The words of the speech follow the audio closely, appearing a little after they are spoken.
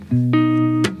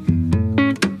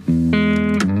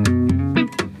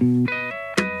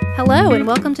Hello and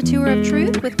welcome to Tour of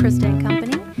Truth with Krista and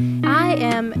Company. I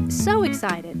am so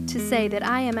excited to say that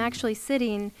I am actually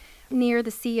sitting near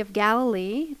the Sea of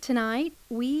Galilee tonight.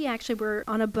 We actually were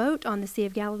on a boat on the Sea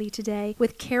of Galilee today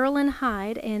with Carolyn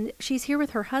Hyde, and she's here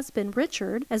with her husband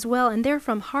Richard as well, and they're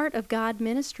from Heart of God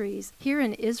Ministries here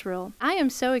in Israel. I am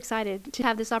so excited to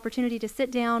have this opportunity to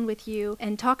sit down with you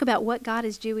and talk about what God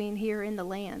is doing here in the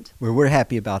land. Well, we're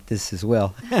happy about this as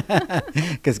well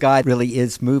because God really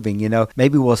is moving. You know,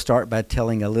 maybe we'll start by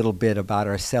telling a little bit about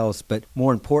ourselves, but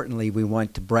more importantly, we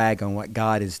want to brag on what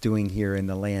God is doing here in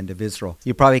the land of Israel.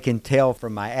 You probably can tell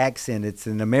from my accent, it's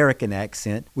an American accent.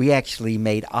 We actually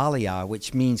made Aliyah,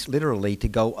 which means literally to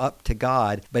go up to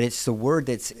God, but it's the word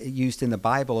that's used in the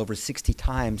Bible over 60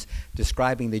 times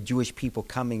describing the Jewish people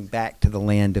coming back to the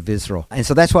land of Israel. And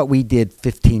so that's what we did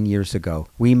 15 years ago.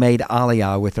 We made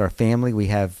Aliyah with our family. We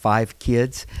have 5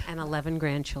 kids. And 11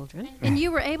 grandchildren. And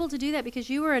you were able to do that because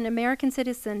you were an American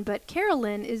citizen, but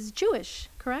Carolyn is Jewish,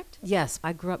 correct? Yes,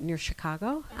 I grew up near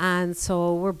Chicago, and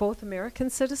so we're both American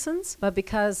citizens, but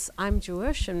because I'm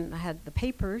Jewish and I had the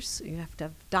papers, you have to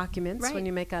have documents Right. when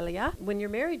you make Aliyah. When you're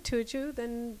married to a Jew,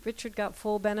 then Richard got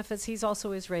full benefits. He's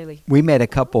also Israeli. We met a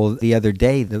couple the other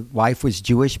day. The wife was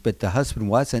Jewish, but the husband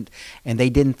wasn't, and they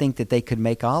didn't think that they could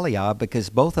make Aliyah because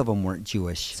both of them weren't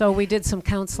Jewish. So we did some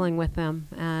counseling with them,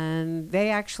 and they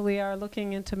actually are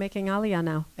looking into making Aliyah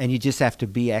now. And you just have to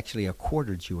be actually a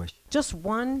quarter Jewish. Just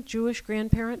one Jewish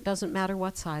grandparent, doesn't matter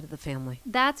what side of the family.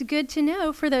 That's good to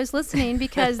know for those listening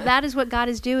because that is what God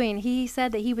is doing. He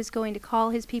said that he was going to call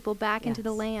his people back into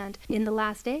the Yes. land in the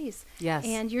last days. Yes.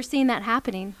 And you're seeing that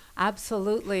happening.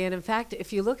 Absolutely. And in fact,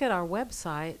 if you look at our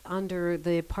website, under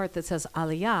the part that says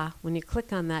Aliyah, when you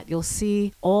click on that, you'll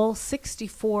see all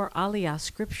 64 Aliyah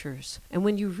scriptures. And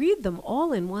when you read them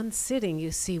all in one sitting,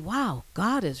 you see, wow,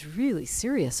 God is really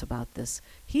serious about this.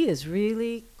 He is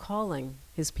really calling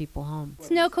his people home. It's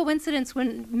no coincidence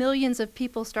when millions of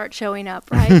people start showing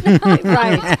up, right?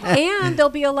 Right. And there'll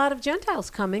be a lot of Gentiles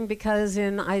coming because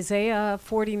in Isaiah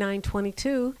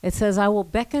 49:22, it says, I will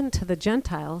beckon to the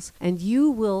Gentiles, and you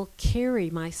will carry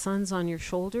my sons on your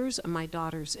shoulders and my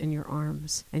daughters in your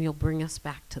arms, and you'll bring us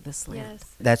back to this land.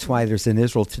 Yes. That's why there's an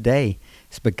Israel today.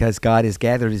 It's because God has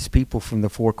gathered his people from the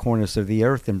 4 corners of the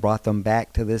earth and brought them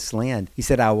back to this land. He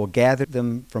said, I will gather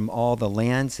them from all the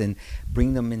lands and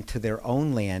bring them into their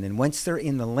own land. And once they're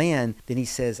in the land, then he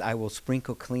says, I will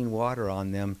sprinkle clean water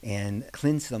on them and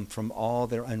cleanse them from all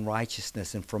their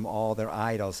unrighteousness and from all their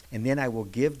idols. And then I will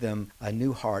give them a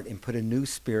new heart and put a new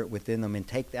spirit within them and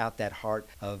take out that heart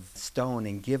of stone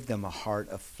and give them a heart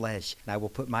of flesh. And I will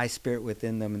put my spirit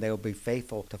within them and they will be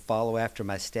faithful to follow after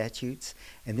my statutes.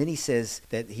 And then he says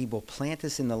that he will plant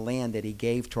us in the land that he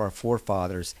gave to our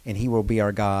forefathers, and he will be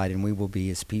our God and we will be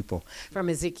his people. From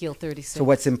Ezekiel 36. So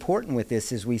what's important with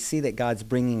this is we see that God's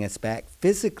bringing us back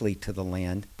physically to the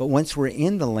land, but once we're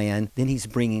in the land, then he's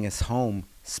bringing us home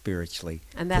spiritually.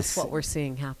 And that's what we're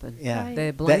seeing happen. Yeah. Right.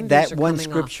 The blinders That are one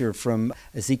coming scripture from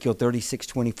Ezekiel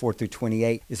 36:24 through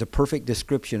 28 is a perfect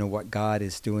description of what God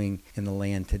is doing in the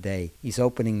land today. He's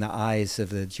opening the eyes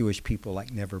of the Jewish people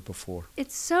like never before.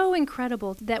 It's so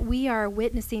incredible that we are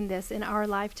witnessing this in our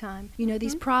lifetime. You know,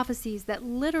 these prophecies that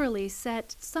literally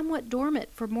sat somewhat dormant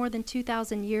for more than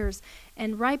 2,000 years,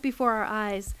 and right before our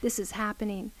eyes, this is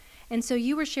happening. And so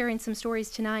you were sharing some stories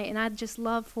tonight, and I'd just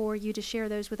love for you to share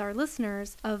those with our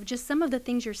listeners of just some of the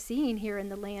things you're seeing here in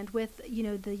the land with, you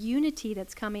know, the unity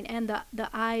that's coming and the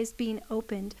eyes being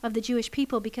opened of the Jewish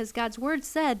people, because God's word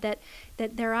said that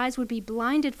their eyes would be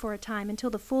blinded for a time until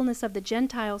the fullness of the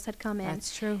Gentiles had come in.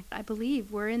 That's true. I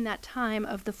believe we're in that time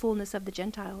of the fullness of the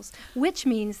Gentiles, which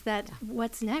means that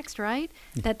what's next, right?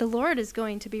 That the Lord is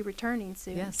going to be returning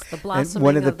soon. Yes, the And blossoming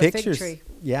one of the fig pictures, tree.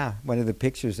 one of the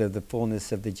pictures of the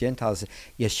fullness of the Gentiles,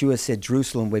 Yeshua said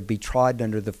Jerusalem would be trodden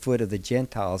under the foot of the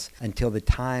Gentiles until the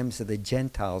times of the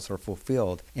Gentiles are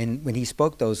fulfilled. And when he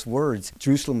spoke those words,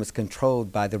 Jerusalem was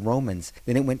controlled by the Romans.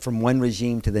 Then it went from one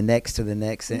regime to the next,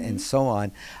 and so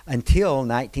on, until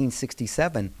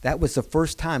 1967. That was the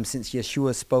first time since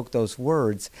Yeshua spoke those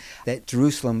words that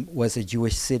Jerusalem was a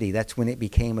Jewish city. That's when it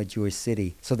became a Jewish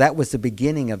city. So that was the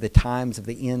beginning of the times of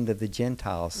the end of the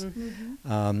Gentiles.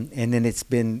 And then it's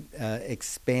been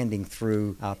expanding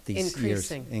throughout these years.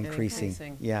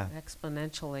 Increasing. Yeah.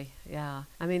 Exponentially. Yeah.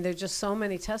 I mean, there's just so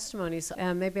many testimonies.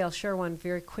 Maybe I'll share one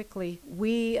very quickly.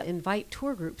 We invite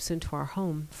tour groups into our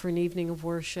home for an evening of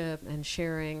worship and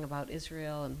sharing about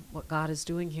Israel and what God is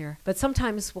doing here. But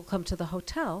sometimes we'll come to the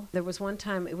hotel. There was one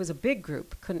time, it was a big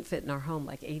group, couldn't fit in our home,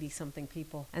 like 80-something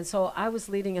people. And so I was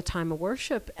leading a time of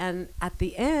worship, and at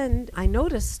the end, I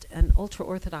noticed an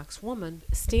ultra-Orthodox woman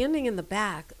standing in the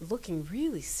back, looking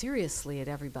really seriously at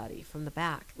everybody from the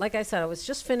back. Like I said, I was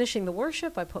just finishing the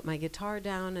worship. I put my guitar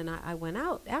down, and I went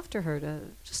out after her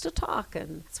to talk,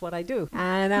 and that's what I do.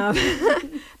 And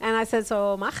and I said,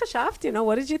 so, ma chashaft,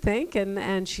 what did you think?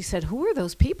 And she said, who are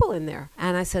those people in there?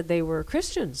 And I said, they were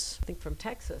Christians, I think from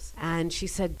Texas. And she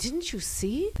said, didn't you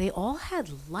see? They all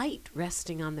had light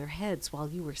resting on their heads while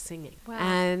you were singing. Wow.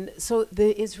 And so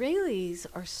the Israelis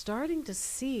are starting to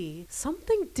see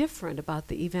something different about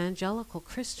the evangelical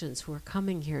Christians who are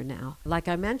coming here now. Like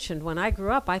I mentioned, when I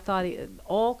grew up, I thought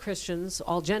all Christians,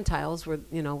 all Gentiles were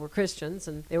Christians,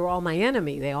 and they were all my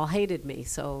enemy. They all hated me.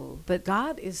 But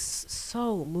God is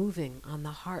so moving on the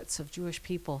hearts of Jewish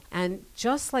people. And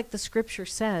just like the scripture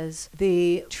says,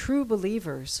 the true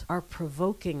believers are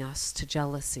provoking us to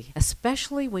jealousy,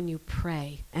 especially when you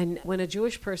pray. And when a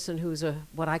Jewish person who's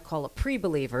what I call a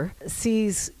pre-believer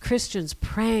sees Christians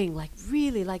praying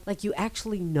really like you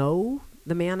actually know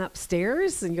the man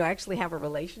upstairs and you actually have a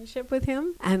relationship with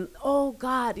him. And, oh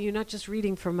God, you're not just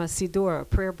reading from a Siddur, a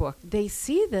prayer book. They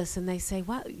see this and they say,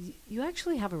 wow, you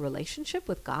actually have a relationship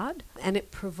with God? And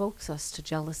it provokes us to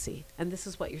jealousy. And this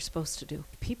is what you're supposed to do.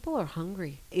 People are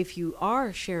hungry. If you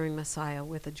are sharing Messiah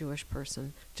with a Jewish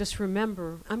person, just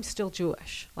remember, I'm still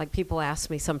Jewish. Like people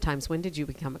ask me sometimes, when did you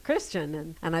become a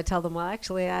Christian? And I tell them, well,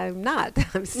 actually, I'm not.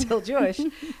 I'm still Jewish.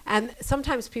 And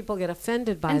sometimes people get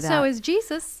offended by that. And so is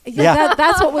Jesus. Yeah.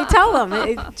 That's what we tell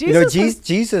them.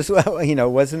 Jesus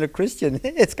wasn't a Christian.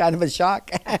 It's kind of a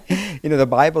shock. The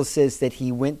Bible says that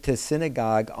he went to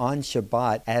synagogue on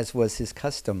Shabbat, as was his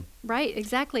custom. Right,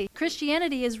 exactly.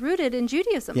 Christianity is rooted in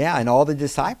Judaism. Yeah, and all the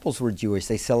disciples were Jewish.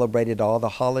 They celebrated all the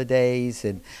holidays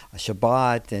and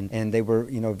Shabbat, and they were,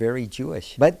 very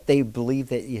Jewish. But they believed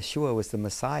that Yeshua was the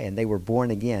Messiah, and they were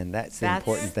born again. That's the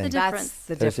important thing. That's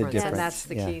the There's difference. a difference. And that's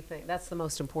the key thing. That's the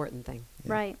most important thing.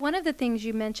 Yeah. Right. One of the things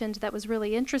you mentioned that was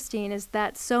really interesting is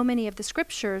that so many of the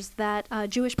scriptures that a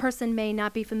Jewish person may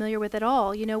not be familiar with at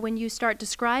all, when you start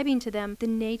describing to them the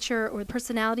nature or the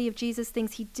personality of Jesus,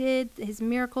 things he did, his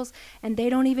miracles, and they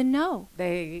don't even know.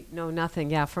 They know nothing.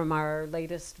 Yeah, from our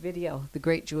latest video, The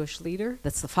Great Jewish Leader,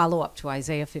 that's the follow-up to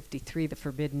Isaiah 53, the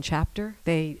forbidden chapter.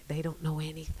 They don't know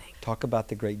anything. Talk about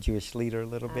The Great Jewish Leader a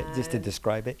little bit, just to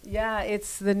describe it. Yeah,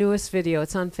 it's the newest video.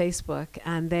 It's on Facebook.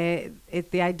 And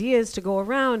the idea is to go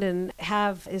around and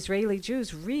have Israeli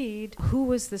Jews read who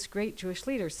was this great Jewish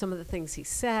leader, some of the things he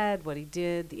said, what he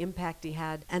did, the impact he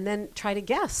had, and then try to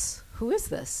guess, who is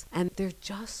this? And they're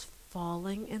just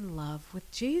falling in love with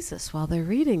Jesus while they're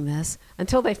reading this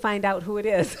until they find out who it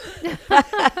is.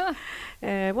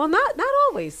 Well, not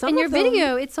always. Some and your of them,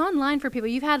 video, it's online for people.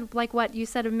 You've had what you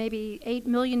said, of maybe 8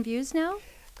 million views now?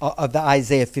 Of the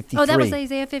Isaiah 53. Oh, that was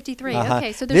Isaiah 53. Uh-huh.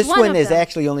 Okay, so there's this one of has them.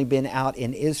 actually only been out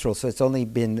in Israel, so it's only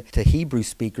been to Hebrew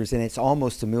speakers, and it's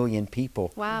almost 1 million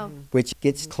people. Wow. Which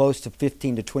gets close to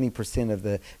 15 to 20% of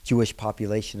the Jewish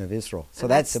population of Israel. So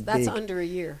that's big, under a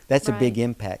year. That's Right. a big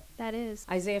impact. That is.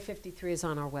 Isaiah 53 is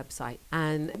on our website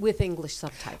and with English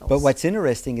subtitles. But what's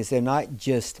interesting is they're not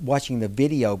just watching the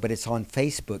video, but it's on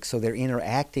Facebook, so they're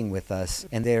interacting with us,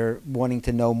 and they're wanting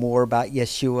to know more about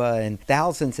Yeshua, and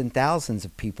thousands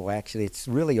of people, actually. It's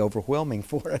really overwhelming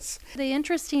for us. The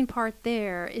interesting part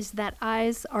there is that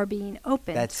eyes are being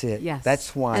opened. That's it. Yes.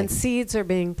 That's why. And seeds are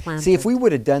being planted. See, if we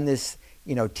would have done this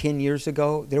 10 years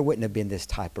ago, there wouldn't have been this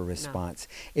type of response.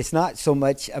 No. It's not so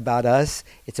much about us,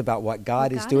 it's about what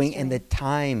God is doing and the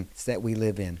times that we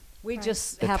live in. We Right.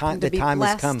 just The happen time- to the be time has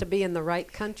blessed come. to be in the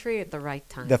right country at the right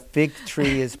time. The fig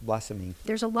tree is blossoming.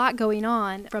 There's a lot going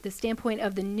on from the standpoint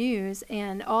of the news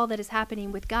and all that is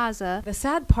happening with Gaza. The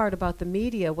sad part about the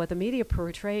media, what the media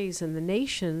portrays in the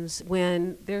nations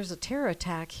when there's a terror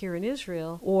attack here in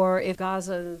Israel, or if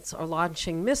Gazans are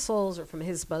launching missiles, or from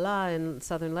Hezbollah in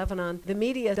southern Lebanon, the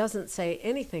media doesn't say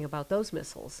anything about those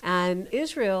missiles. And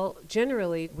Israel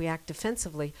generally react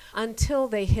defensively until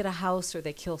they hit a house or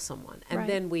they kill someone. And Right.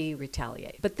 then we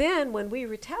retaliate. But then when we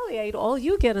retaliate, all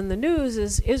you get in the news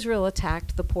is Israel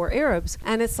attacked the poor Arabs.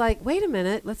 And it's like, wait a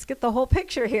minute, let's get the whole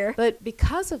picture here. But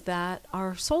because of that,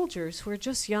 our soldiers who are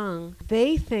just young,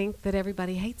 they think that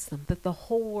everybody hates them, that the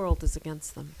whole world is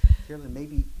against them.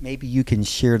 Carolyn, maybe you can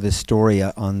share the story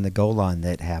on the Golan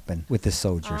that happened with the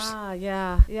soldiers.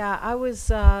 Yeah. I was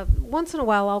once in a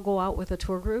while I'll go out with a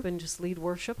tour group and just lead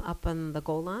worship up on the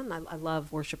Golan. I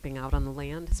love worshiping out on the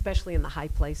land, especially in the high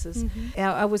places.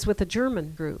 I was with a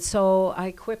German group, so I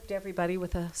equipped everybody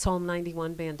with a Psalm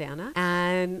 91 bandana,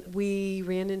 and we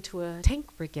ran into a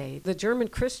tank brigade. The German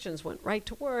Christians went right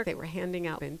to work. They were handing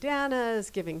out bandanas,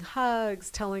 giving hugs,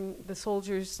 telling the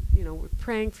soldiers, we're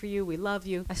praying for you, we love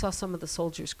you. I saw some of the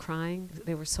soldiers crying.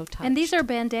 They were so touched. And these are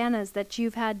bandanas that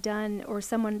you've had done, or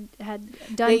someone had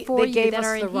done for you, gave that us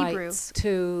are in the Hebrew. rights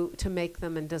to make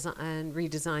them and design and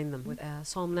redesign them with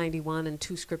Psalm 91 and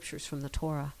 2 scriptures from the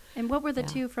Torah. And what were the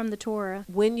two from the Torah?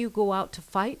 When you go out to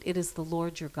fight, it is the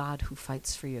Lord your God who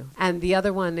fights for you. And the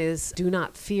other one is, do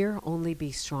not fear, only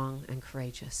be strong and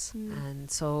courageous.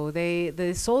 And so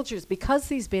the soldiers, because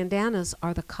these bandanas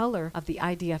are the color of the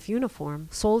IDF uniform,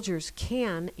 soldiers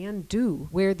can and do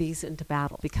wear these into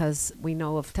battle, because we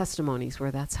know of testimonies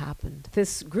where that's happened.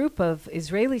 This group of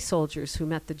Israeli soldiers who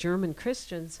met the German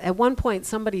Christians, at one point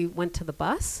somebody went to the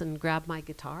bus and grabbed my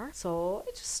guitar. So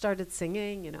I just started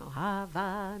singing,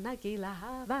 Hava Nagila,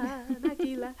 Hava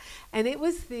Nagila. And it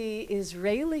was the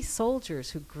Israeli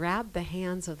soldiers who grabbed the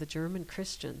hands of the German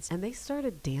Christians, and they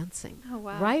started dancing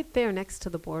right there next to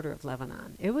the border of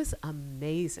Lebanon. It was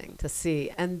amazing to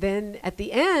see. And then at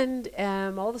the end,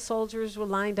 all the soldiers were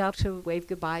lined up to wave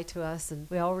goodbye to us, and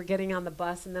we all were getting on the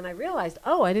bus. And then I realized,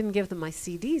 I didn't give them my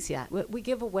CDs yet. We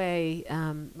give away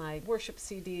my worship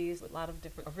CDs with a lot of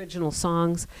different original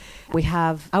songs. We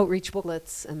have outreach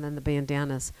booklets and then the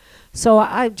bandanas. So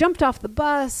I jumped off the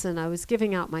bus and I was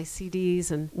giving out my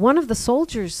CDs, and one of the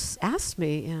soldiers asked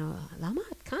me,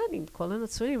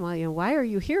 why are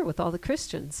you here with all the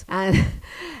Christians? And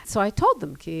so I told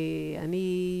them,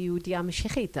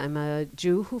 I'm a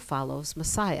Jew who follows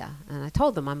Messiah. And I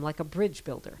told them I'm like a bridge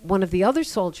builder. One of the other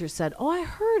soldiers said, I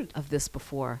heard of this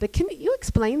before, but can you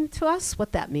explain to us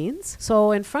what that means?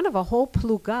 So in front of a whole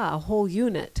pluga, a whole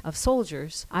unit of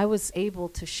soldiers, I was able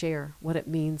to share what it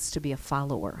means to be a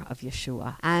follower of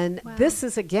Yeshua. And this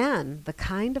is, again, the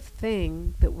kind of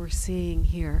thing that we're seeing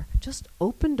here. Just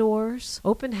open doors,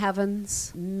 open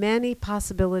heavens, many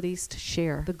possibilities to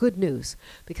share the good news.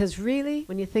 Because really,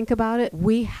 when you think about it,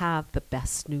 we have the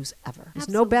best news ever. There's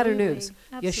no better news.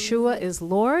 Yeshua is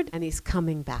Lord, and he's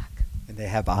coming back. And they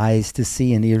have eyes to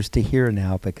see and ears to hear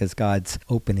now, because God's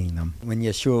opening them. When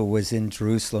Yeshua was in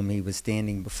Jerusalem, he was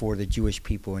standing before the Jewish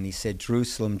people, and he said,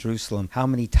 Jerusalem, Jerusalem, how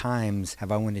many times have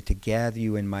I wanted to gather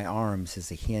you in my arms as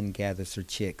a hen gathers her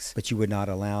chicks, but you would not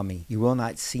allow me. You will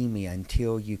not see me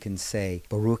until you can say,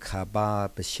 Baruch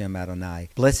haba b'shem Adonai.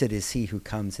 Blessed is he who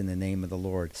comes in the name of the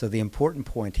Lord. So the important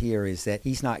point here is that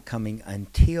he's not coming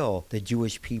until the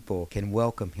Jewish people can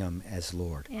welcome him as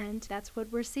Lord. And that's what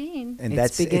we're seeing. And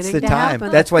it's the to time.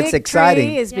 That's the what's fig exciting.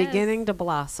 tree is beginning to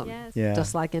blossom, Yeah.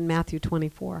 just like in Matthew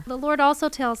 24. The Lord also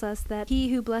tells us that he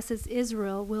who blesses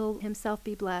Israel will himself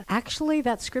be blessed. Actually,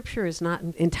 that scripture is not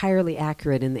entirely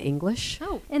accurate in the English.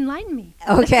 Oh, enlighten me.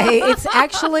 Okay, it's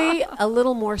actually a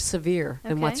little more severe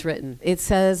than what's Okay. written. It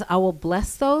says, I will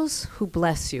bless those who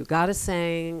bless you. God is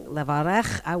saying,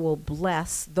 levarech, I will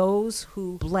bless those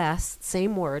who bless,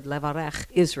 same word, levarech,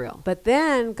 Israel. But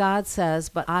then God says,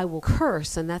 but I will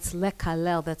curse, and that's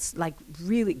lekalel, that's like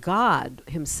really God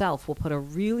himself will put a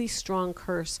really strong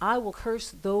curse. I will curse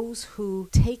those who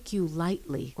take you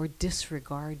lightly or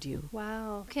disregard you.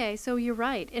 Wow. Okay, so you're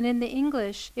right. And in the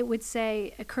English, it would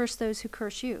say, curse those who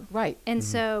curse you. Right. And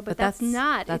so, but that's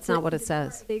not. That's it's not what it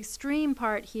says. The extreme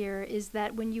part here is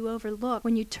that when you overlook,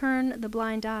 when you turn the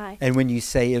blind eye. And when you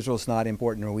say Israel's not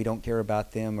important, or we don't care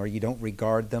about them, or you don't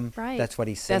regard them, Right. that's what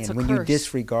he's saying. That's a When you curse.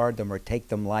 disregard them or take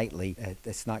them lightly,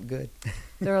 that's not good.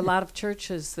 There are a lot of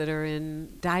churches that are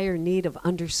in dire need of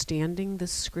understanding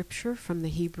this scripture from the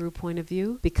Hebrew point of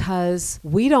view, because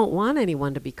we don't want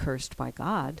anyone to be cursed by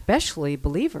God, especially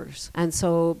believers. And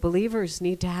so believers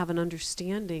need to have an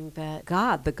understanding that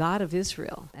God, the God of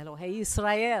Israel, Elohei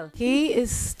Yisrael, he is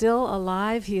still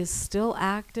alive, he is still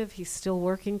active, he's still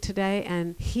working today,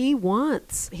 and he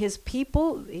wants his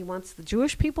people, he wants the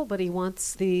Jewish people, but he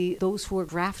wants those who are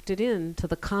grafted in to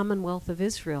the commonwealth of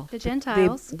Israel. The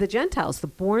Gentiles. The Gentiles,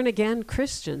 the born-again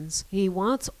Christians. He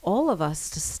wants all of us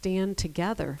to stand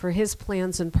together for his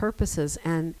plans and purposes,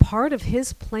 and part of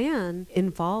his plan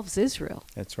involves Israel.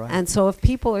 That's right. And so if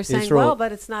people are saying, Israel- well,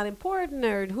 but it's not important,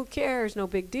 or who cares, no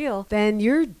big deal, then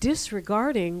you're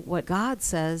disregarding what God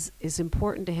says is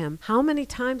important to him. How many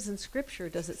times in Scripture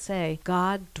does it say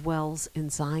God dwells in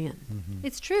Zion?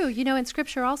 It's true. And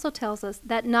Scripture also tells us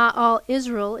that not all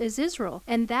Israel is Israel.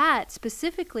 And that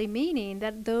specifically meaning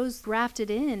that those grafted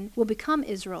in will become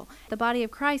Israel. The body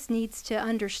of Christ Christ needs to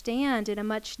understand in a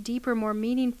much deeper, more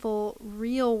meaningful,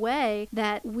 real way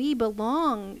that we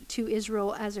belong to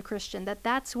Israel as a Christian, that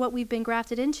that's what we've been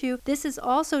grafted into. This is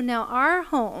also now our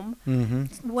home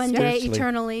one day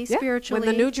eternally, spiritually. When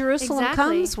the New Jerusalem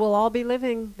comes, we'll all be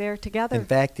living there together. In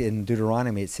fact, in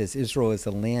Deuteronomy, it says, Israel is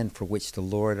the land for which the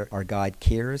Lord our God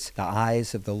cares. The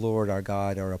eyes of the Lord our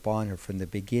God are upon her from the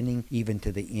beginning even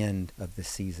to the end of the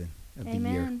season.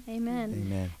 Amen.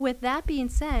 Amen. With that being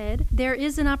said, there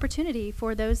is an opportunity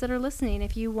for those that are listening.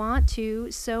 If you want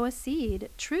to sow a seed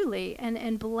truly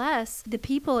and bless the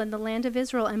people in the land of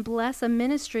Israel and bless a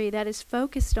ministry that is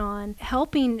focused on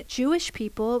helping Jewish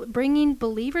people, bringing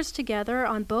believers together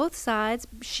on both sides,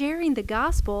 sharing the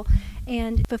gospel,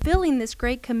 and fulfilling this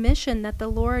great commission that the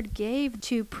Lord gave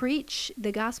to preach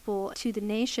the gospel to the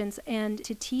nations and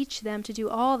to teach them to do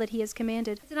all that He has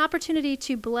commanded. It's an opportunity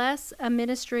to bless a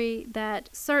ministry that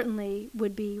certainly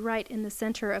would be right in the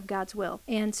center of God's will.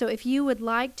 And so if you would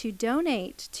like to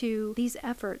donate to these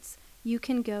efforts, you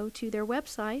can go to their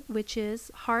website, which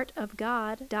is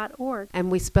heartofgod.org.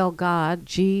 And we spell God,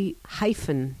 G-D.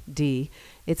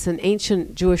 It's an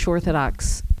ancient Jewish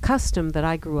Orthodox custom that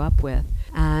I grew up with,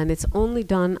 and it's only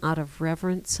done out of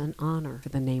reverence and honor for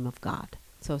the name of God.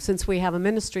 So since we have a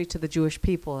ministry to the Jewish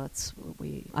people, that's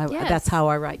how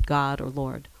I write God or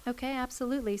Lord. Okay,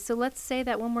 absolutely. So let's say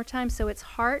that one more time. So it's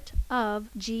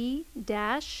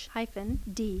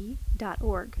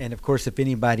heartofg-d.org. And of course, if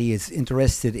anybody is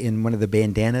interested in one of the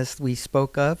bandanas we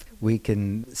spoke of, we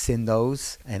can send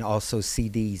those, and also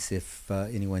CDs if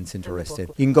anyone's interested.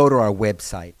 You can go to our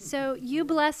website. So you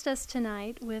blessed us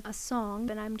tonight with a song,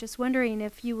 and I'm just wondering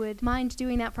if you would mind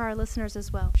doing that for our listeners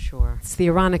as well. Sure. It's the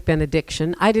Aaronic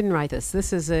benediction. I didn't write this.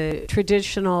 This is a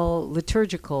traditional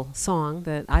liturgical song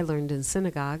that I learned in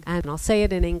synagogue. And I'll say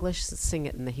it in English and sing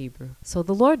it in the Hebrew. So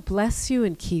the Lord bless you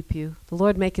and keep you. The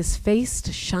Lord make His face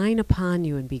to shine upon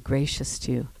you and be gracious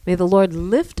to you. May the Lord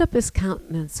lift up His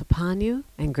countenance upon you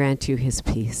and grant you His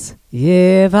peace.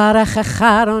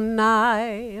 Yevarechecha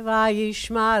Adonai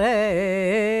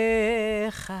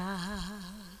vayishmarecha.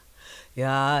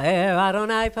 Ya'er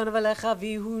Adonai panav elecha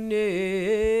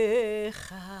vihunecha.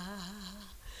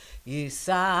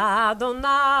 Yisa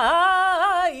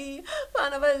Adonai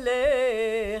panav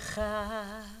elecha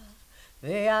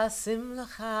ve'yasim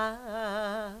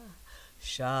lecha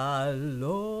shalom.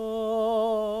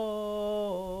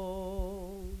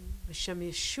 B'shem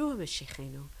Yeshua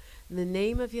Mashiachenu, in the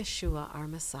name of Yeshua, our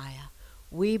Messiah,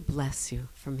 we bless you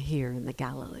from here in the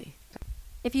Galilee.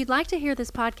 If you'd like to hear this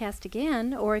podcast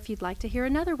again, or if you'd like to hear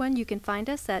another one, you can find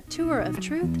us at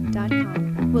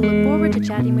touroftruth.com. We'll look forward to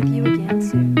chatting with you again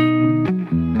soon.